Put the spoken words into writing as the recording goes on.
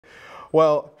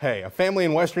Well, hey, a family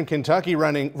in Western Kentucky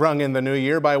rung in the new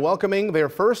year by welcoming their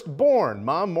firstborn.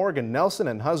 Mom Morgan Nelson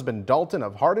and husband Dalton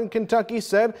of Hardin, Kentucky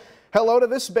said hello to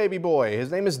this baby boy. His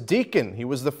name is Deacon. He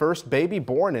was the first baby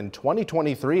born in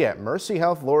 2023 at Mercy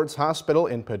Health Lourdes Hospital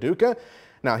in Paducah.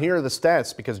 Now here are the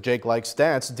stats, because Jake likes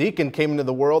stats. Deacon came into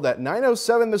the world at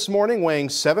 9:07 this morning, weighing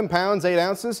 7 pounds 8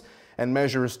 ounces and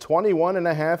measures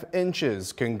 21.5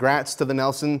 inches. Congrats to the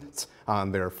Nelsons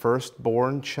on their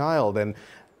firstborn child. And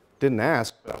didn't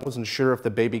ask, but I wasn't sure if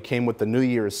the baby came with the New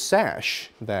Year's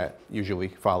sash that usually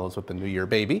follows with the New Year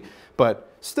baby,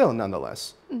 but still,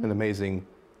 nonetheless, an amazing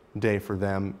day for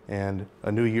them and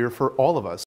a new year for all of us.